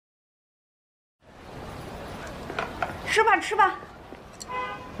吃吧吃吧。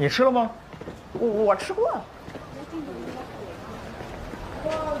你吃了吗？我吃过了。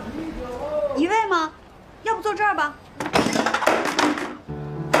一位吗？要不坐这儿吧。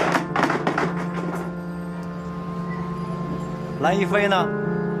蓝一飞呢？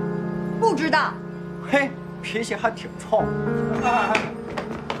不知道。嘿，脾气还挺臭。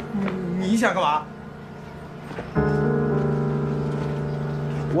你想干嘛？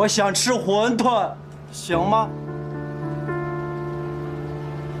我想吃馄饨，行吗？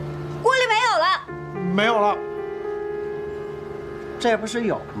锅里没有了。没有了。这不是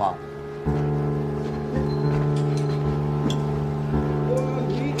有吗？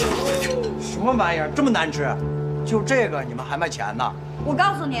什么玩意儿，这么难吃？就这个你们还卖钱呢？我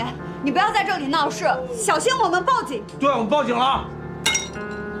告诉你，你不要在这里闹事，小心我们报警。对，我们报警了。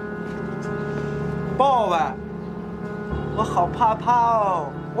报呗！我好怕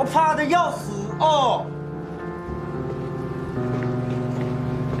哦，我怕的要死哦。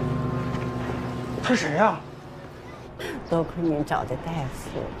是谁呀？多亏您找的大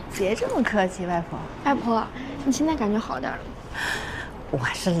夫。别这么客气，外婆。外婆，你现在感觉好点了？我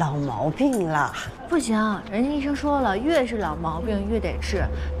是老毛病了。不行，人家医生说了，越是老毛病越得治。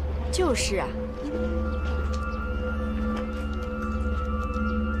就是啊。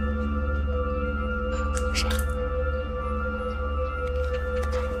谁？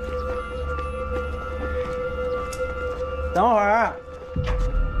等会儿。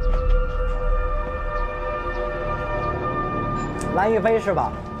蓝一飞是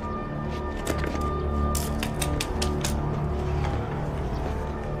吧？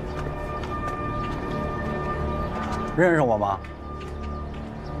认识我吗？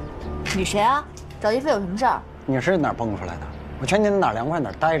你谁啊？找一飞有什么事儿？你是哪儿蹦出来的？我劝你哪儿凉快哪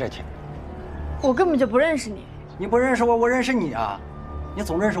儿待着去。我根本就不认识你。你不认识我，我认识你啊！你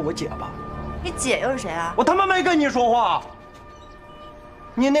总认识我姐吧？你姐又是谁啊？我他妈没跟你说话！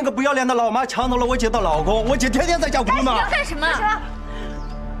你那个不要脸的老妈抢走了我姐的老公，我姐天天在家哭呢。你要干什么？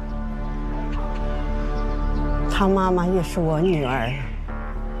她妈妈也是我女儿，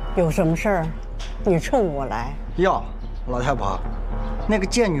有什么事儿，你冲我来。哟，老太婆，那个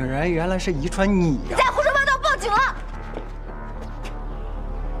贱女人原来是遗传你呀！再胡说八道，报警了！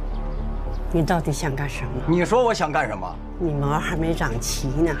你到底想干什么？你说我想干什么？你毛还没长齐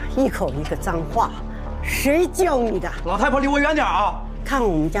呢，一口一个脏话，谁教你的？老太婆离我远点啊！看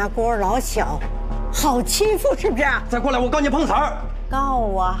我们家锅儿老小，好欺负是不是？再过来我告你碰瓷儿！告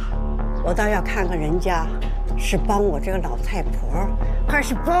啊！我倒要看看人家是帮我这个老太婆，还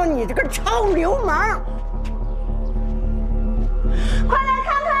是帮你这个臭流氓！快来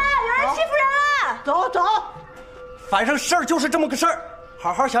看看，有人欺负人了！走走。反正事儿就是这么个事儿，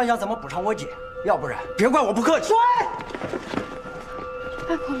好好想想怎么补偿我姐，要不然别怪我不客气。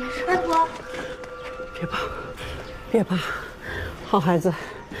外婆没事，外婆，别怕，别怕，好孩子，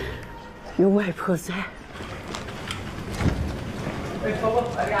有外婆在。哎，涛哥，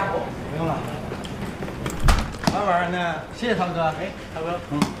来个鸭脖。不用了。玩玩呢，谢谢涛哥。哎，涛哥，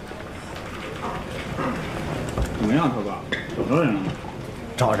怎么样，涛哥？找着人了吗？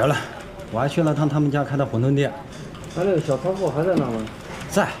找着了，我还去了趟他们家开的馄饨店。他那个小仓库还在那吗？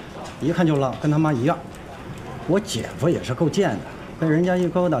在，一看就浪，跟他妈一样。我姐夫也是够贱的，被人家一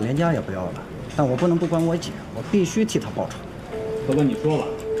勾搭，连家也不要了。但我不能不管我姐，我必须替她报仇。涛哥，你说吧，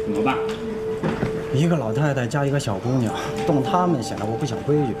怎么办？一个老太太加一个小姑娘，动他们显得我不讲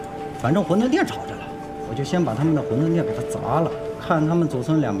规矩。反正馄饨店吵着了，我就先把他们的馄饨店给他砸了，看他们祖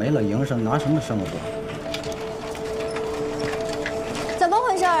孙俩没了营生，拿什么生活？怎么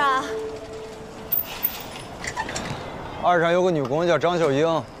回事啊？二上有个女工叫张秀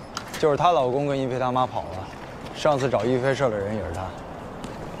英，就是她老公跟一飞他妈跑了。上次找一飞事的人也是她。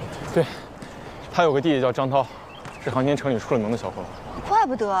对，他有个弟弟叫张涛，是航天城里出了名的小混混。怪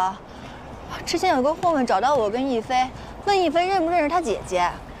不得，之前有个混混找到我跟一飞，问一飞认不认识他姐姐。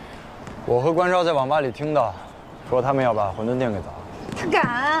我和关少在网吧里听到，说他们要把馄饨店给砸了。他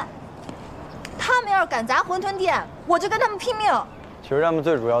敢！他们要是敢砸馄饨店，我就跟他们拼命。其实他们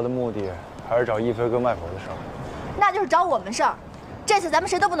最主要的目的还是找一飞跟外婆的事儿。那就是找我们事儿，这次咱们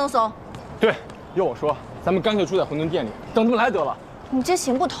谁都不能怂。对，要我说，咱们干脆住在馄饨店里，等他们来得了。你这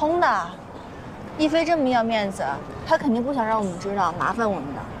行不通的，一飞这么要面子，他肯定不想让我们知道，麻烦我们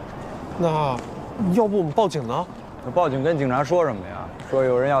的。那要不我们报警呢？那报警跟警察说什么呀？说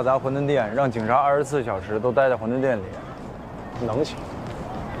有人要砸馄饨店，让警察24小时都待在馄饨店里，能行？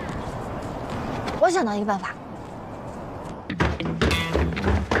我想到一个办法。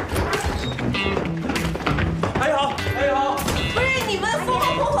哎好，哎好。不是你们风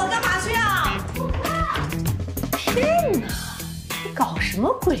风火火干嘛去啊？天哪，你搞什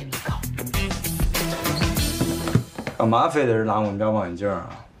么鬼？你搞！干嘛非得是拿我们家望远镜啊？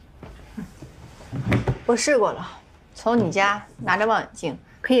我试过了，从你家拿着望远镜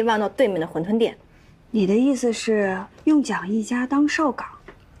可以望到对面的馄饨店。你的意思是用蒋一家当哨岗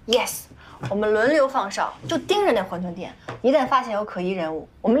 ？Yes， 我们轮流放哨，就盯着那馄饨店。一旦发现有可疑人物，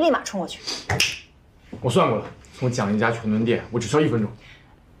我们立马冲过去。我算过了，从蒋一家去馄饨店，我只需要1分钟。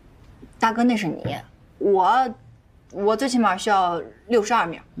大哥，那是你，我最起码需要62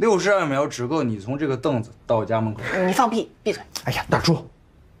秒。62秒只够你从这个凳子到我家门口。你放屁，闭嘴！哎呀，大叔，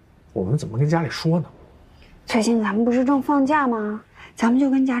我们怎么跟家里说呢？最近咱们不是正放假吗？咱们就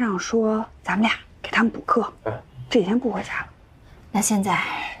跟家长说，咱们俩给他们补课，这几天不回家了。那现在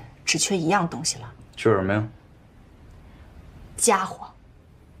只缺一样东西了。缺什么呀？家伙，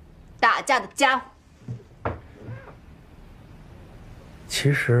打架的家伙。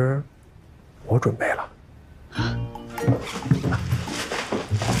其实，我准备了。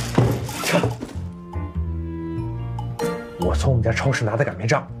我从我们家超市拿的擀面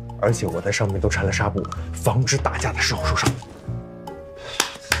杖，而且我在上面都缠了纱布，防止打架的时候受伤。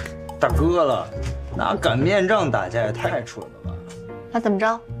大哥了，拿擀面杖打架也太蠢了吧？那怎么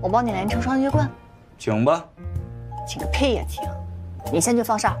着？我帮你连成双截棍？请吧。请个屁呀请！你先去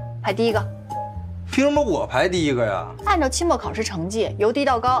放哨，排第一个。凭什么我排第一个呀？按照期末考试成绩，由低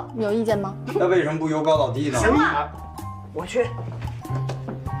到高，你有意见吗？那为什么不由高到低呢？行了，我去。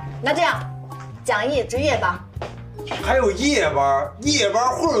那这样，讲义值夜班。还有夜班，夜班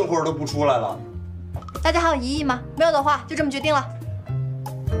混会儿都不出来了。大家还有异议吗？没有的话，就这么决定了。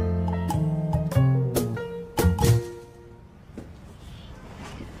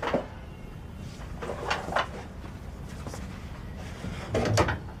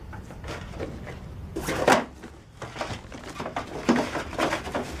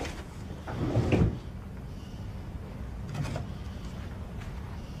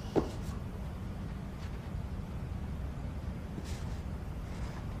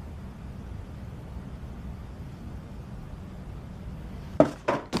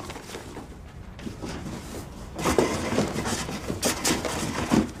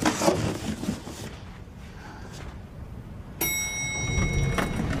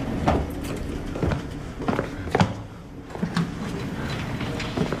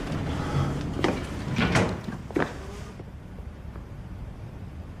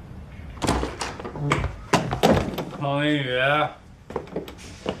方明宇，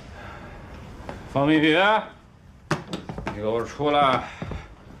方明宇，你给我出来！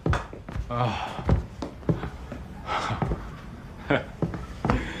啊！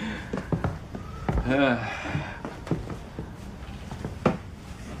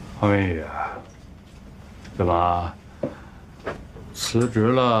方明宇，怎么辞职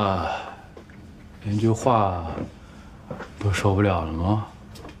了？连句话都受不了了吗？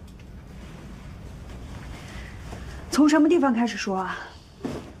 从什么地方开始说啊？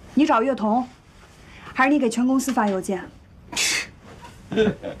你找乐童，还是你给全公司发邮件？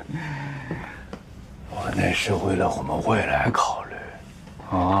我那是为了我们未来考虑，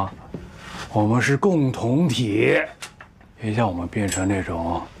啊，我们是共同体，别像我们变成那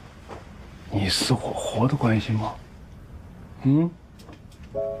种你死我活的关系吗？嗯？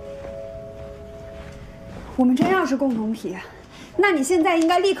我们真要是共同体，那你现在应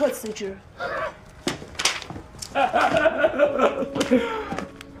该立刻辞职。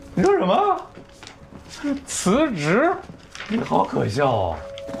 你说什么？辞职？你好可笑哦！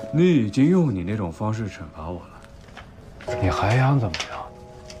你已经用你那种方式惩罚我了，你还想怎么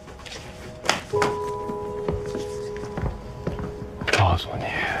样？告诉你，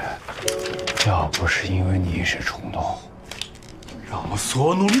要不是因为你一时冲动，让我所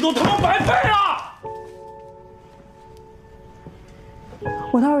有努力都他妈白费了。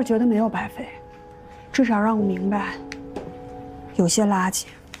我倒是觉得没有白费。 至少让我明白，有些垃圾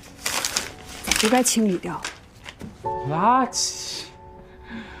不该清理掉。垃圾？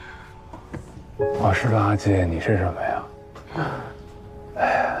我是垃圾，你是什么呀？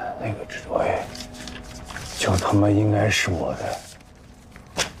哎，那个职位就他妈应该是我的。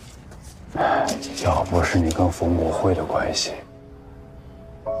哎，要不是你跟冯国辉的关系，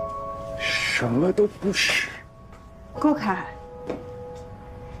什么都不是。郭凯。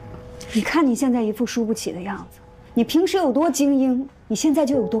 你看你现在一副输不起的样子，你平时有多精英，你现在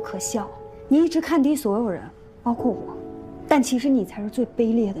就有多可笑。你一直看低所有人，包括我，但其实你才是最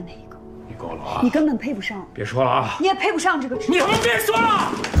卑劣的那一个。你够了啊！你根本配不上。别说了啊！你也配不上这个职位。你他妈别说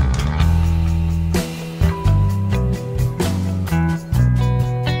了！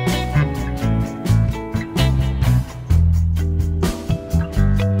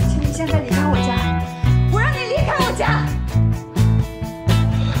请你现在离开我家，我让你离开我家。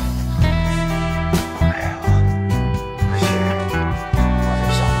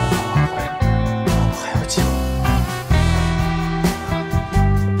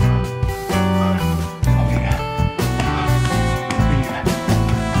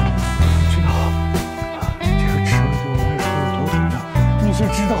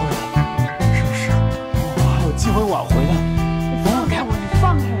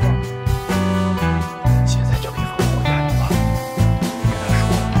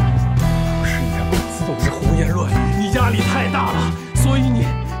力太大了，所以你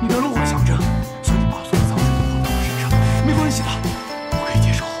的弱项症，所以你把所有脏水都泼到我身上。没关系的，我可以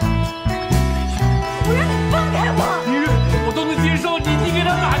接受。我让你放开我！我都能接受，你给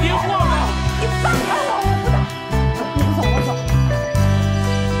他打电话吧。你放开我！我不打。你不走，我走。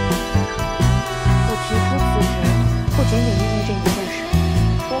我提出辞职，不仅仅因为这一件事。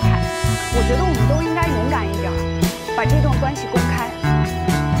周凯，我觉得我们都应该勇敢一点，把这段关系公开。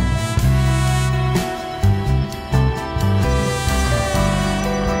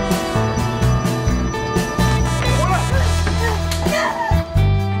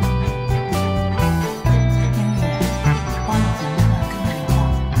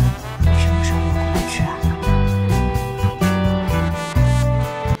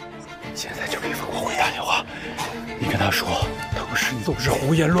 他说当时你都是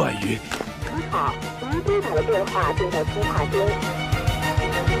胡言乱语。您好，您拨打的电话正在通话中。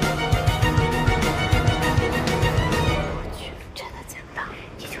我去，真的假的？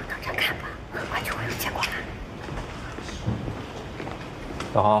你就等着看吧，很快就会有结果了。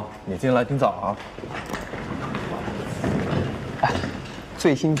大豪，你进来挺早啊。哎，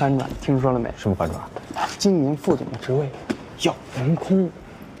最新反转听说了没？什么反转？今年副总的职位要轮空。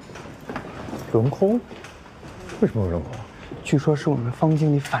轮空？ 为什么有人空？据说是我们方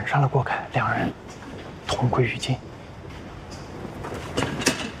经理反杀了郭凯，两人同归于尽。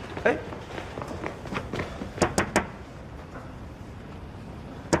哎，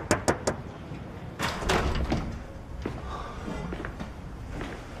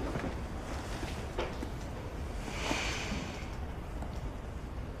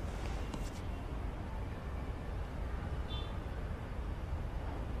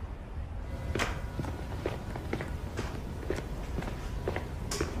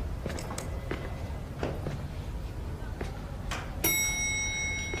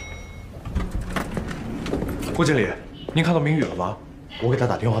郭经理，您看到明宇了吗？我给他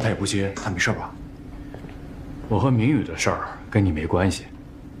打电话，他也不接，他没事吧？我和明宇的事儿跟你没关系，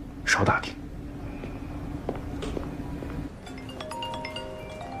少打听。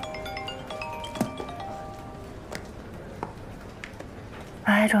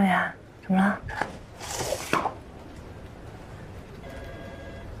哎，庄园，怎么了？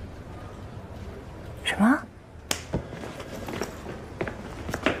什么？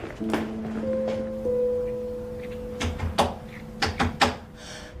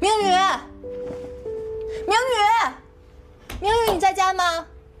 在家吗？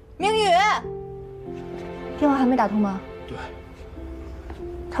明宇，电话还没打通吗？对。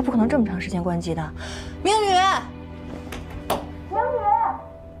他不可能这么长时间关机的。明宇，明宇，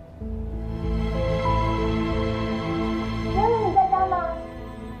明宇，你在家吗？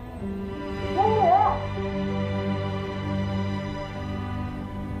明宇。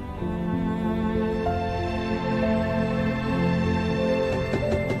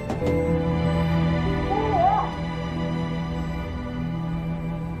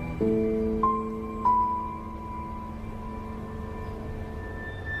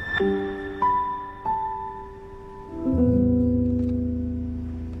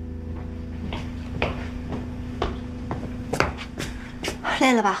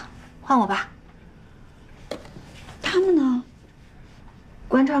 累了吧？换我吧。他们呢？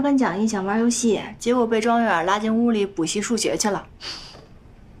关超跟蒋毅想玩游戏，结果被庄园拉进屋里补习数学去了。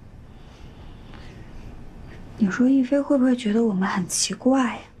你说亦菲会不会觉得我们很奇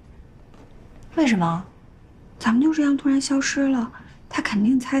怪呀？为什么？咱们就这样突然消失了，她肯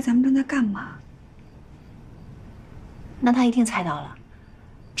定猜咱们正在干嘛。那她一定猜到了，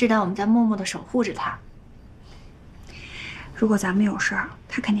知道我们在默默的守护着她。 如果咱们有事儿，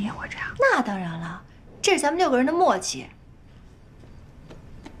他肯定也会这样。那当然了，这是咱们6个人的默契。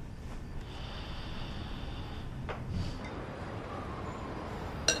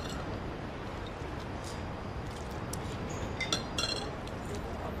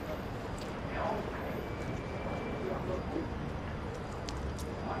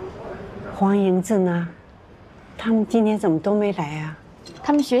黄银子呢？他们今天怎么都没来呀？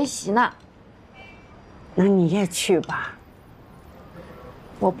他们学习呢。那你也去吧。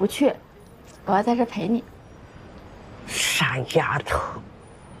 我不去，我要在这陪你。傻丫头，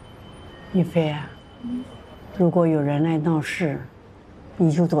亦菲啊，如果有人来闹事，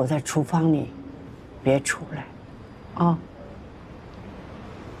你就躲在厨房里，别出来，啊。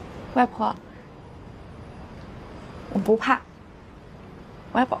外婆，我不怕，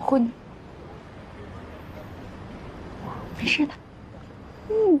我要保护你。没事的。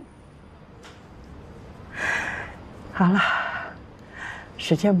嗯。好了。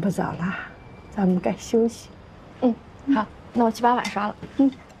 时间不早了，咱们该休息。嗯，好，那我去把碗刷了。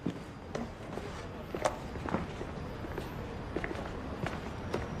嗯。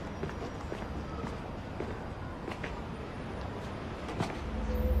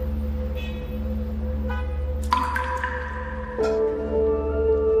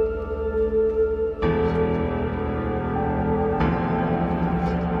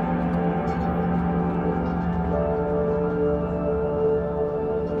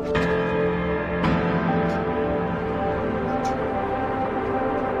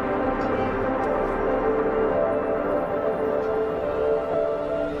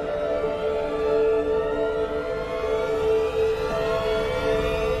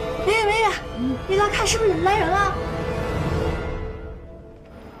看是不是来人了？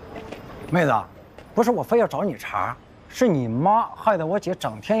妹子，不是我非要找你茬，是你妈害得我姐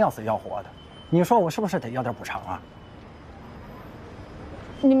整天要死要活的。你说我是不是得要点补偿啊？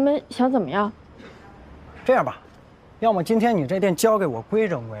你们想怎么样？这样吧，要么今天你这店交给我规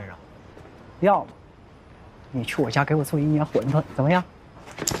整规整，要么你去我家给我做1年馄饨，怎么样？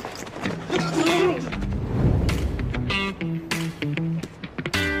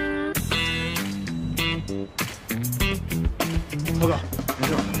涛哥，没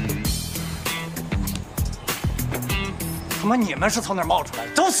事吧？他妈你们是从哪儿冒出来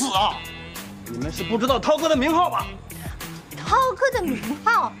的？找死啊！你们是不知道涛哥的名号吧？涛哥的名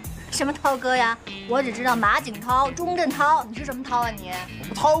号？什么涛哥呀？我只知道马景涛、钟镇涛，你是什么涛啊你？我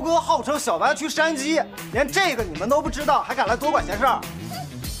们涛哥号称小白去山鸡，连这个你们都不知道，还敢来多管闲事儿？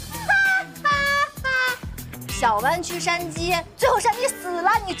小湾区山鸡，最后山鸡死了，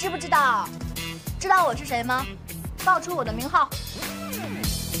你知不知道？知道我是谁吗？报出我的名号。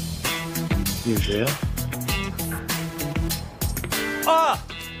你是谁呀？啊，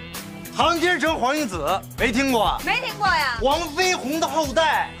唐天成、黄英子，没听过？没听过呀。黄飞鸿的后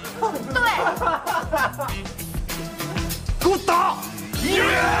代。对。给我打！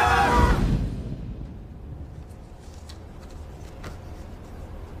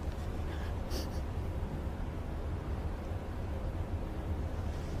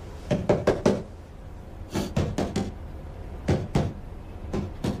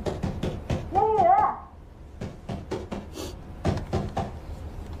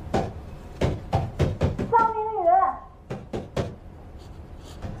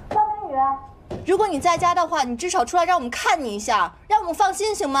如果你在家的话，你至少出来让我们看你一下，让我们放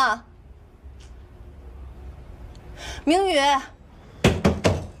心，行吗？明宇，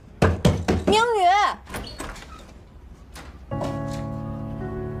明宇，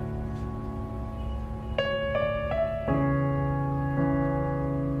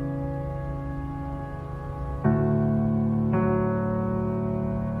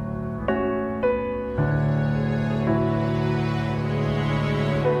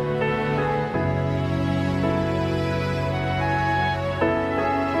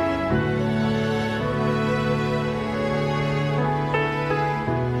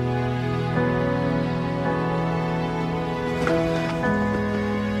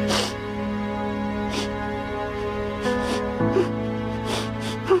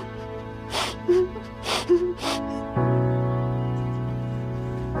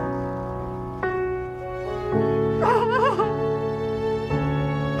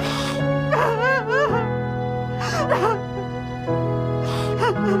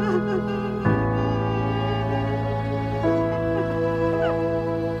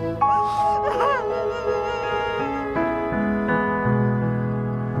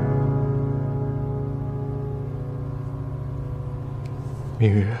明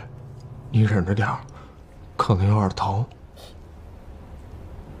宇，你忍着点儿，可能有点疼。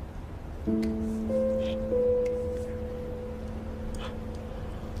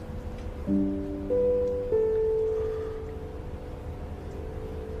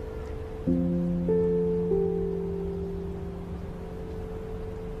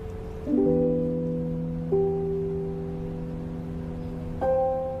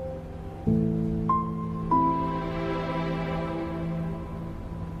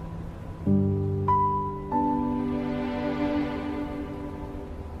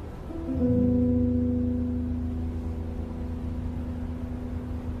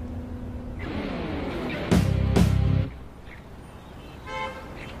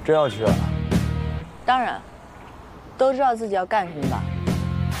真要去啊？当然，都知道自己要干什么吧？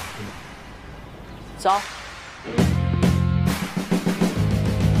走。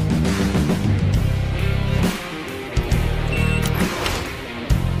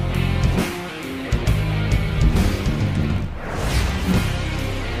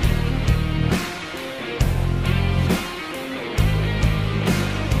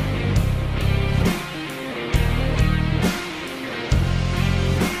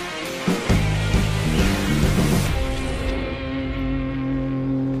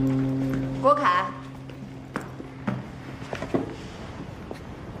郭凯，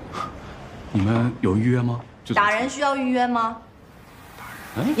你们有预约吗？打人需要预约吗？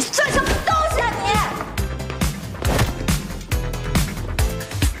打人？你算什么东西啊你！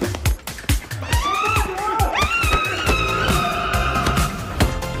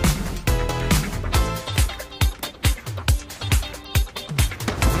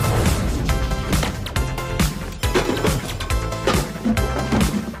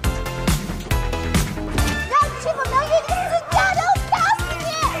让你欺负明玉，你死定了！我打死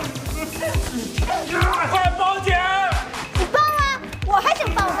你！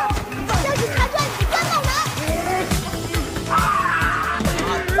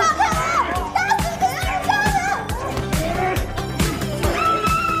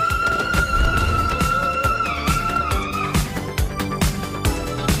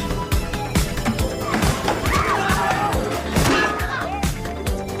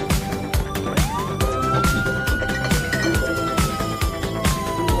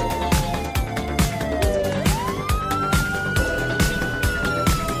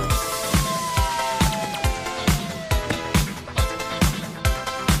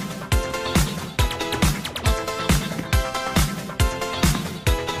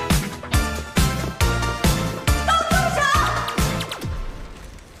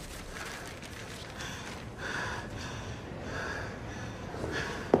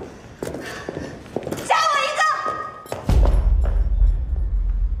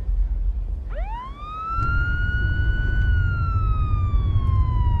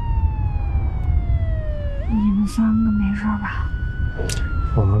们3个没事吧？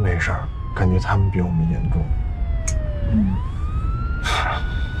我们没事儿，感觉他们比我们严重。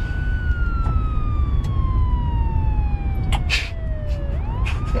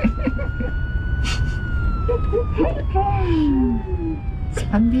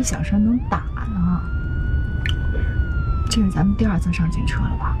咱们比小山能打呢。这是咱们第2次上警车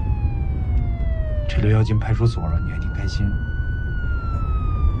了吧？这都要进派出所了，你还挺开心？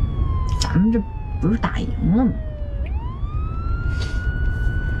咱们这不是打赢了吗？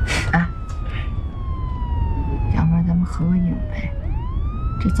哎，要不然咱们合个影呗？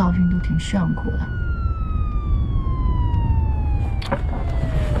这造型都挺炫酷的。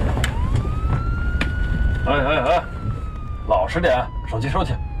哎，老实点，手机收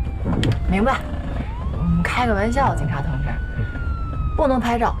起。明白。我们开个玩笑，警察同志，不能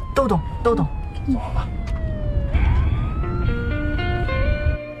拍照，都懂。走了。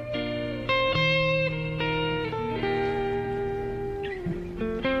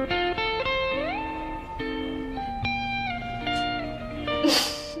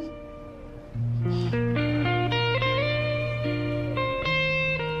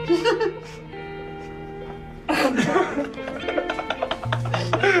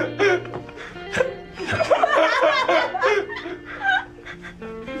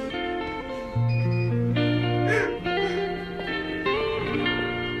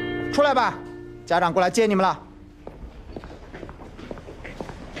出来吧，家长过来接你们了。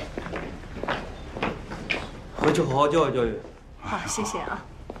回去好好教育教育。好，谢谢啊。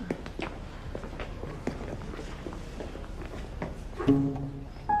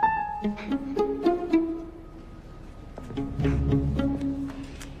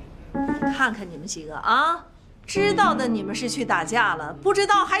看看你们几个啊，知道的你们是去打架了，不知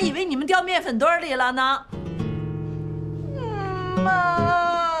道还以为你们掉面粉堆里了呢。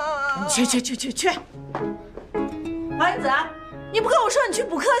妈，去！王英子，你不跟我说你去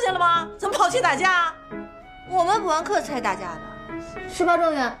补课去了吗？怎么跑去打架？我们补完课才打架的，是吧，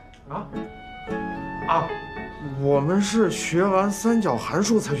状元？我们是学完三角函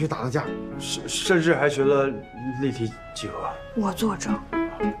数才去打的架，甚至还学了立体几何。我作证。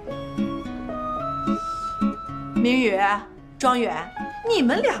明宇、庄远，你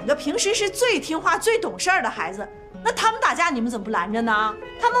们2个平时是最听话、最懂事的孩子，那他们打架你们怎么不拦着呢？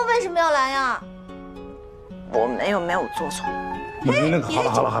他们为什么要拦呀？我没有做错。那个好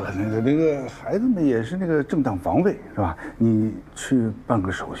了，那个孩子们也是那个正当防卫是吧？你去办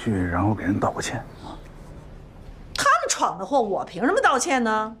个手续，然后给人道个歉啊。他们闯的祸，我凭什么道歉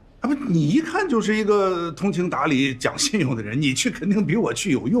呢？不，你一看就是一个通情达理、讲信用的人，你去肯定比我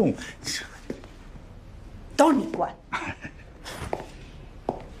去有用。都是你惯。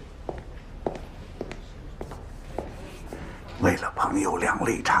为了朋友两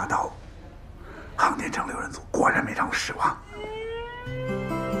肋插刀，航天城6人组果然没让我失望。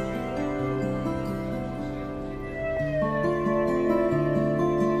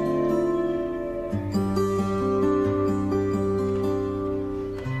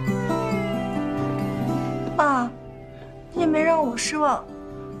爸，也没让我失望，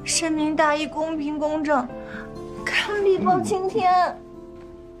深明大义，公平公正，堪比包青天。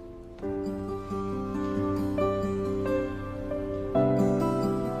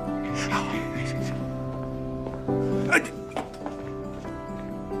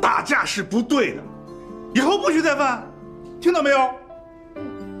打架是不对的，以后不许再犯，听到没有？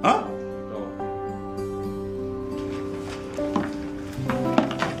啊！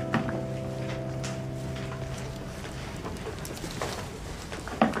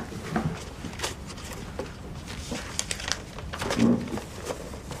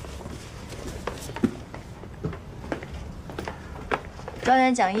专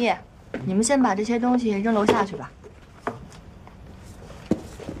员讲义，你们先把这些东西扔楼下去吧。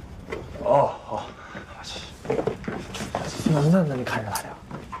哦，好。那你看着他俩。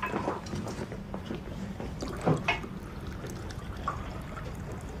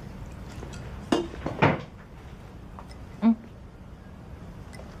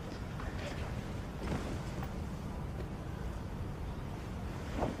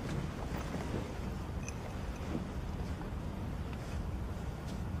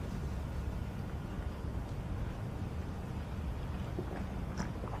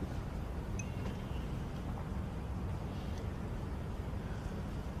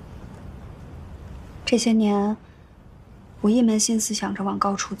这些年，我一门心思想着往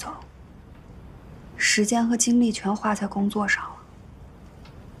高处走，时间和精力全花在工作上了，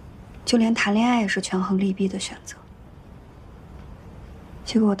就连谈恋爱也是权衡利弊的选择。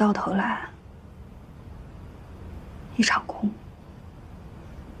结果到头来，一场空。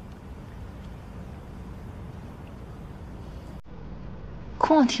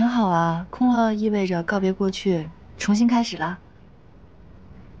空了挺好啊，空了意味着告别过去，重新开始了。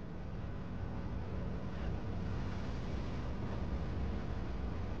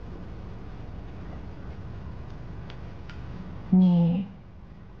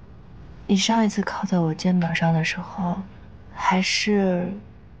你上一次靠在我肩膀上的时候，还是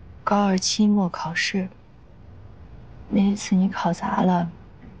高2期末考试。那一次你考砸了，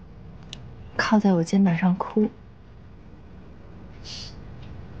靠在我肩膀上哭。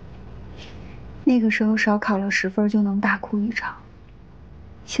那个时候少考了10分就能大哭一场，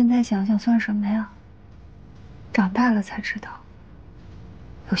现在想想算什么呀？长大了才知道，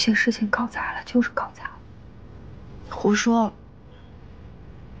有些事情搞砸了就是搞砸了。胡说！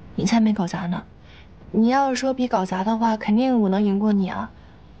你才没搞砸呢。你要是说比搞砸的话，肯定我能赢过你啊。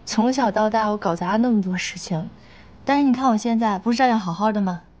从小到大我搞砸了那么多事情，但是你看我现在不是照样好好的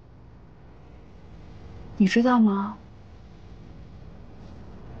吗？你知道吗？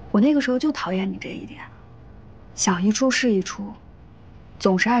我那个时候就讨厌你这一点，想一出是一出，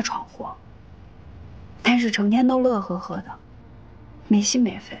总是爱闯祸，但是成天都乐呵呵的，没心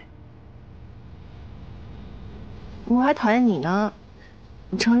没肺。我还讨厌你呢，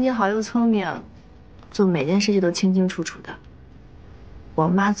你成绩好又聪明，做每件事情都清清楚楚的。我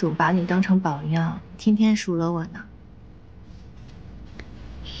妈总把你当成宝一样，天天数落我呢。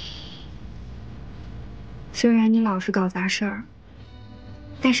虽然你老是搞砸事儿，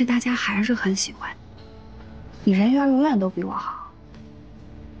但是大家还是很喜欢你，人缘永远都比我好。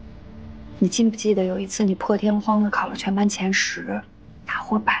你记不记得有一次你破天荒的考了全班前10，大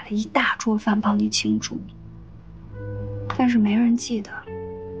伙摆了一大桌饭帮你庆祝，但是没人记得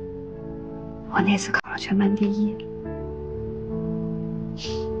我那次考了全班第1。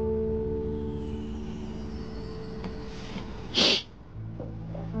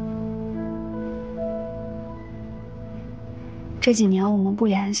这几年我们不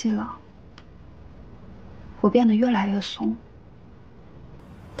联系了，我变得越来越怂。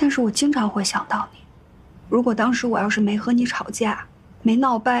但是我经常会想到你，如果当时我要是没和你吵架，没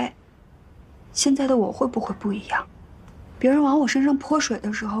闹掰，现在的我会不会不一样？别人往我身上泼水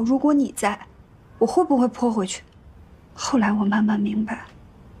的时候，如果你在，我会不会泼回去？后来我慢慢明白，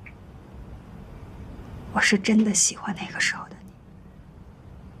我是真的喜欢那个时候的你。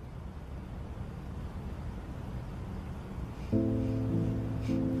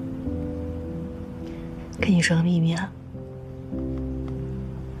跟你说个秘密啊，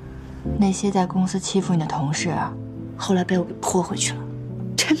那些在公司欺负你的同事，后来被我给泼回去了。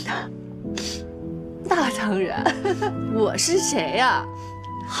真的？那当然，我是谁呀？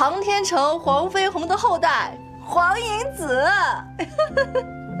航天城黄飞鸿的后代黄银子。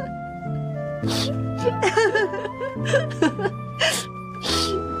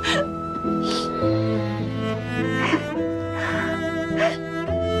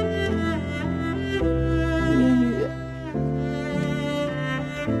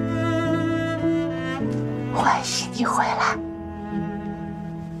欢迎你回来。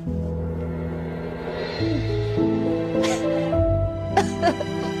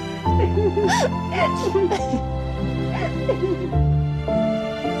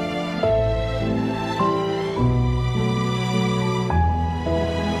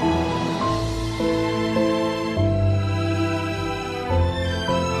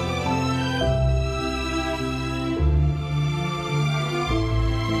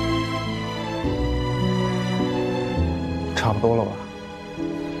差不多了吧？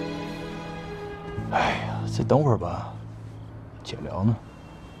哎呀，再等会儿吧，姐聊呢。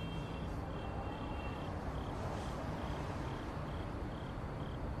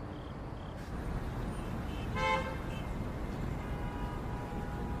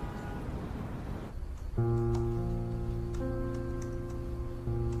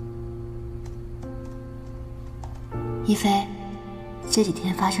一菲，这几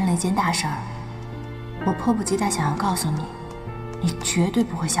天发生了一件大事儿，我迫不及待想要告诉你，你绝对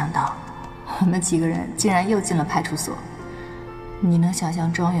不会想到，我们几个人竟然又进了派出所。你能想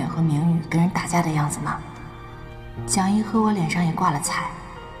象庄远和明宇跟人打架的样子吗？蒋一和我脸上也挂了彩。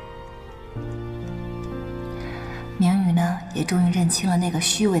明宇呢，也终于认清了那个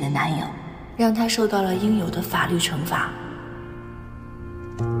虚伪的男友，让他受到了应有的法律惩罚。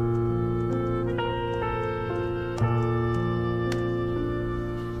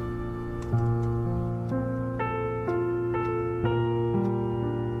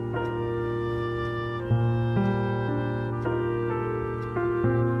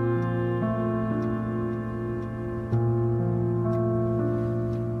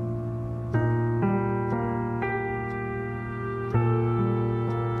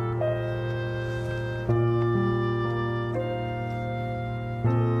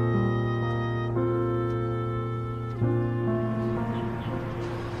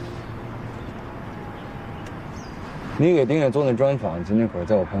你给丁野做那专访，今天可是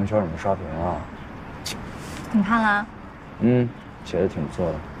在我朋友圈里面刷屏啊。你看了？写的挺不错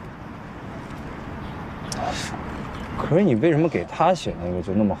的。可是你为什么给他写那个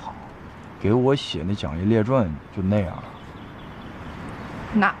就那么好，给我写那讲义列传就那样？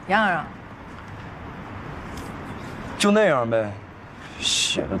哪样啊？就那样呗，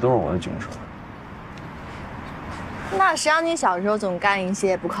写的都是我的囧事。那谁让你小时候总干一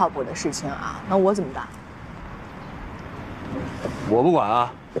些不靠谱的事情啊？那我怎么办？我不管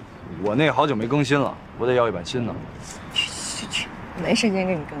啊，我那好久没更新了，我得要一版新的。去，没时间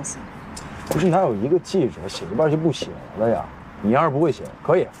给你更新。不是哪有一个记者写一半就不写了呀？你要是不会写，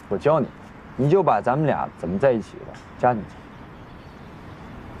可以，我教你，你就把咱们俩怎么在一起的加进去。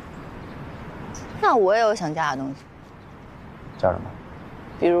那我也有想加的东西。加什么？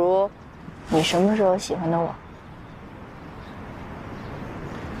比如，你什么时候喜欢的我？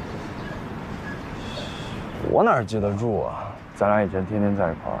我哪记得住啊？咱俩以前天天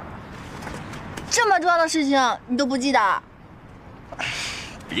在一块儿。这么重要的事情你都不记得？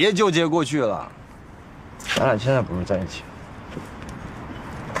别纠结过去了，咱俩现在不是在一起。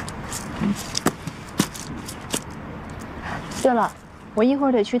对了，我一会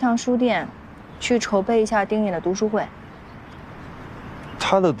儿得去趟书店，去筹备一下丁野的读书会。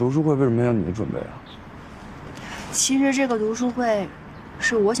他的读书会为什么要你准备啊？其实这个读书会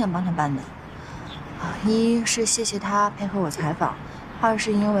是我想帮他办的，一是谢谢他配合我采访，二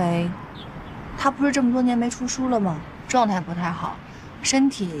是因为他不是这么多年没出书了吗？状态不太好，身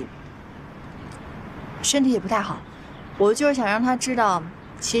体也不太好。我就是想让他知道，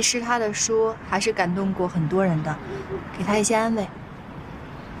其实他的书还是感动过很多人的，给他一些安慰。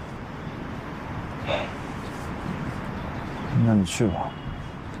那你去吧。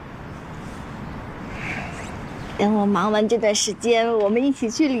等我忙完这段时间，我们一起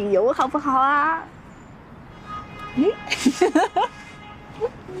去旅游，好不好啊？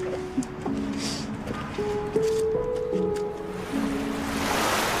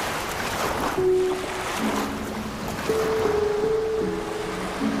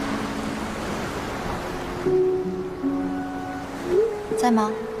在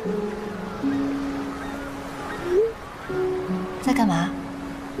吗？在干嘛？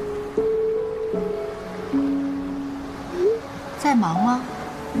在忙吗？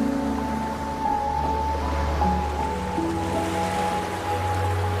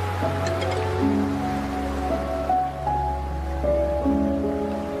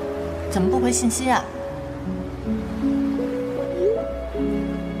怎么不回信息啊？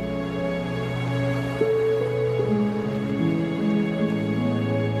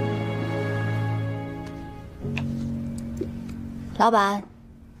老板，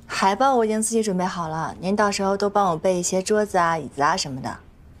海报我已经自己准备好了，您到时候都帮我备一些桌子啊、椅子啊什么的。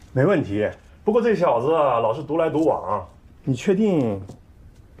没问题。不过这小子啊，老是独来独往，你确定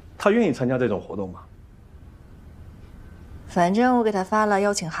他愿意参加这种活动吗？反正我给他发了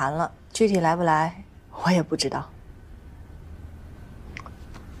邀请函了，具体来不来我也不知道。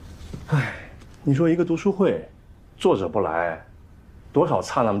唉，你说一个读书会，作者不来，多少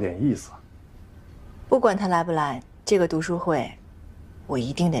差那么点意思。不管他来不来，这个读书会我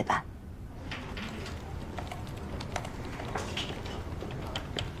一定得办。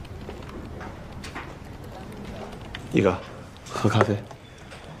一哥，喝咖啡。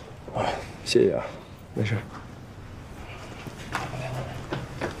啊，谢谢啊，没事。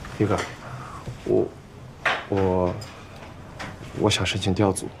一哥，我想申请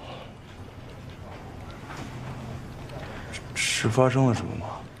调组。是发生了什么吗？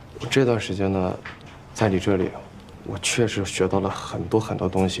我这段时间呢，在你这里，我确实学到了很多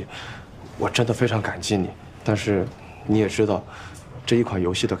东西，我真的非常感激你。但是你也知道，这一款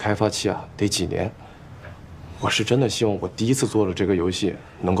游戏的开发期啊，得几年。我是真的希望我第一次做的这个游戏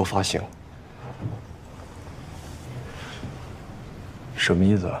能够发行。什么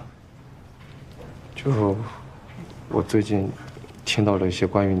意思啊？就我最近听到了一些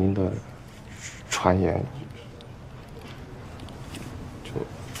关于您的传言，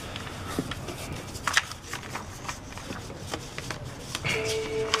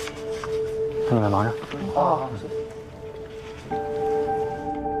那你们忙着。好。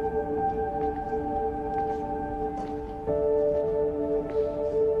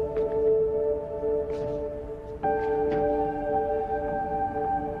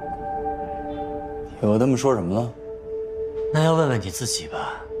有他们说什么了？那要问问你自己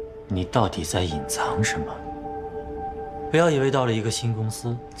吧，你到底在隐藏什么？不要以为到了一个新公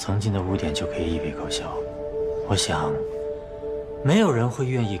司，曾经的污点就可以一笔勾销。我想，没有人会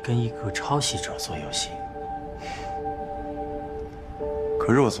愿意跟一个抄袭者做游戏。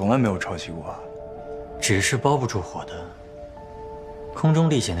可是我从来没有抄袭过。纸是包不住火的。空中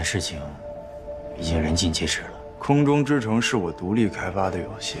历险的事情已经人尽皆知了。空中之城是我独立开发的游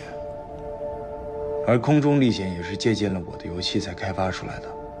戏，而空中历险也是借鉴了我的游戏才开发出来的。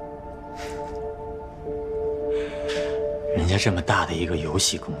人家这么大的一个游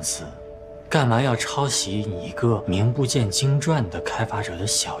戏公司，干嘛要抄袭你一个名不见经传的开发者的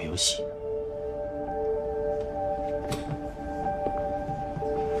小游戏？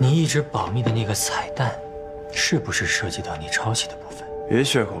你一直保密的那个彩蛋，是不是涉及到你抄袭的部分？别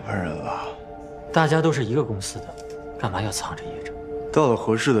血口喷人了，大家都是一个公司的，干嘛要藏着掖着？到了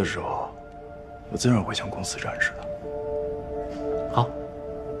合适的时候，我自然会向公司展示的。好，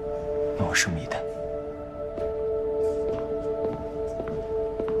那我拭目以待。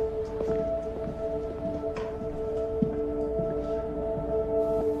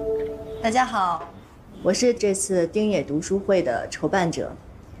大家好，我是这次丁野读书会的筹办者。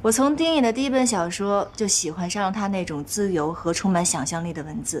我从丁野的第一本小说就喜欢上了他那种自由和充满想象力的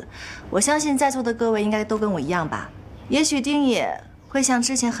文字。我相信在座的各位应该都跟我一样吧。也许丁野会像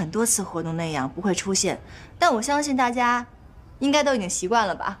之前很多次活动那样不会出现，但我相信大家应该都已经习惯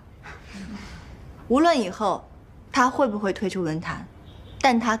了吧。无论以后他会不会退出文坛，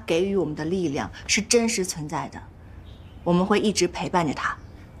但他给予我们的力量是真实存在的，我们会一直陪伴着他。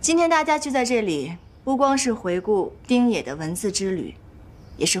今天大家聚在这里，不光是回顾丁野的文字之旅，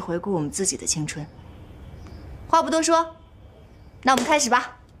也是回顾我们自己的青春。话不多说，那我们开始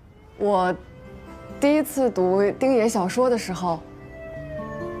吧。我第一次读丁野小说的时候，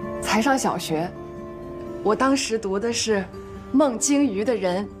才上小学。我当时读的是孟京瑜的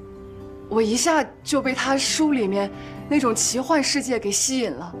人，我一下就被他书里面那种奇幻世界给吸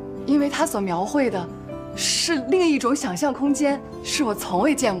引了，因为他所描绘的是另一种想象空间，是我从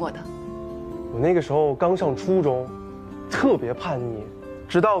未见过的。我那个时候刚上初中，特别叛逆，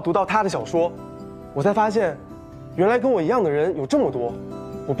直到读到他的小说，我才发现，原来跟我一样的人有这么多，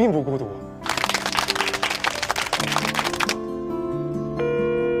我并不孤独。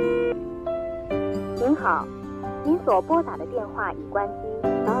您好，您所拨打的电话已关机。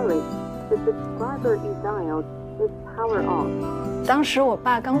Sorry, the subscriber you dialed is power off。当时我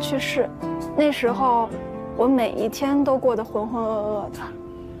爸刚去世，那时候我每一天都过得浑浑噩噩的，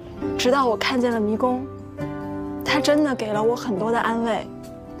直到我看见了迷宫，他真的给了我很多的安慰，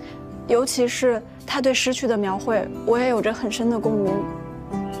尤其是他对失去的描绘，我也有着很深的共鸣。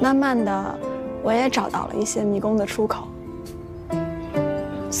慢慢的，我也找到了一些迷宫的出口，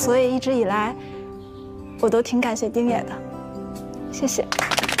所以一直以来，我都挺感谢丁野的，谢谢。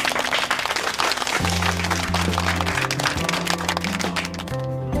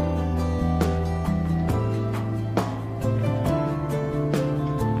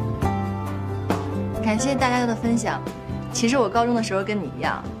感谢大家的分享。其实我高中的时候跟你一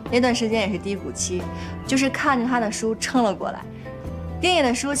样，那段时间也是低谷期，就是看着他的书撑了过来。丁野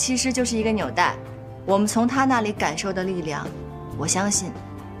的书其实就是一个纽带，我们从他那里感受的力量，我相信，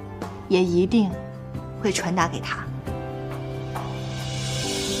也一定会传达给他。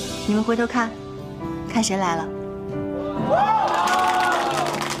你们回头看，看谁来了。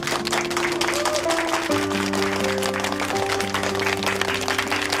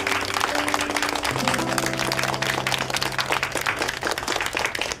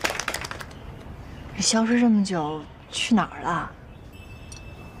消失这么久，去哪儿了？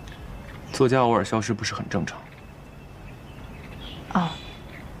作家偶尔消失不是很正常。哦，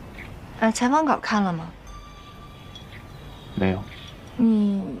采访稿看了吗？没有。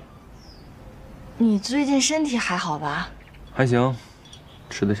你最近身体还好吧？还行，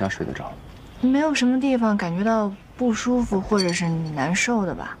吃得下睡得着。没有什么地方感觉到不舒服或者是难受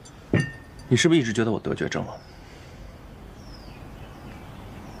的吧？你是不是一直觉得我得绝症了？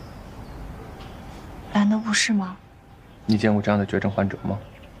难道不是吗？你见过这样的绝症患者吗？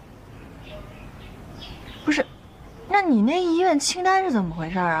不是，那你那医院清单是怎么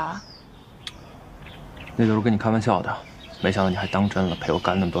回事啊？那都是跟你开玩笑的，没想到你还当真了，陪我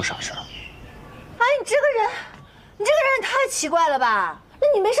干那么多傻事儿。哎，你这个人也太奇怪了吧？那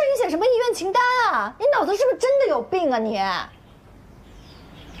你没事你写什么医院清单啊？你脑子是不是真的有病啊你？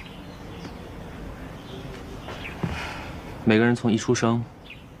每个人从一出生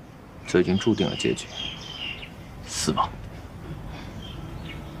就已经注定了结局，死亡。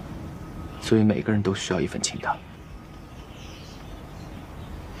所以每个人都需要一份清单。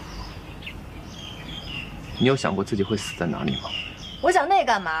你有想过自己会死在哪里吗？我想那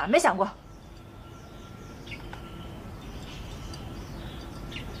干嘛？没想过。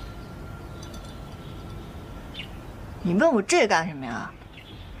你问我这干什么呀？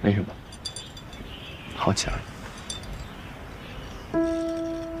没什么，好奇而已。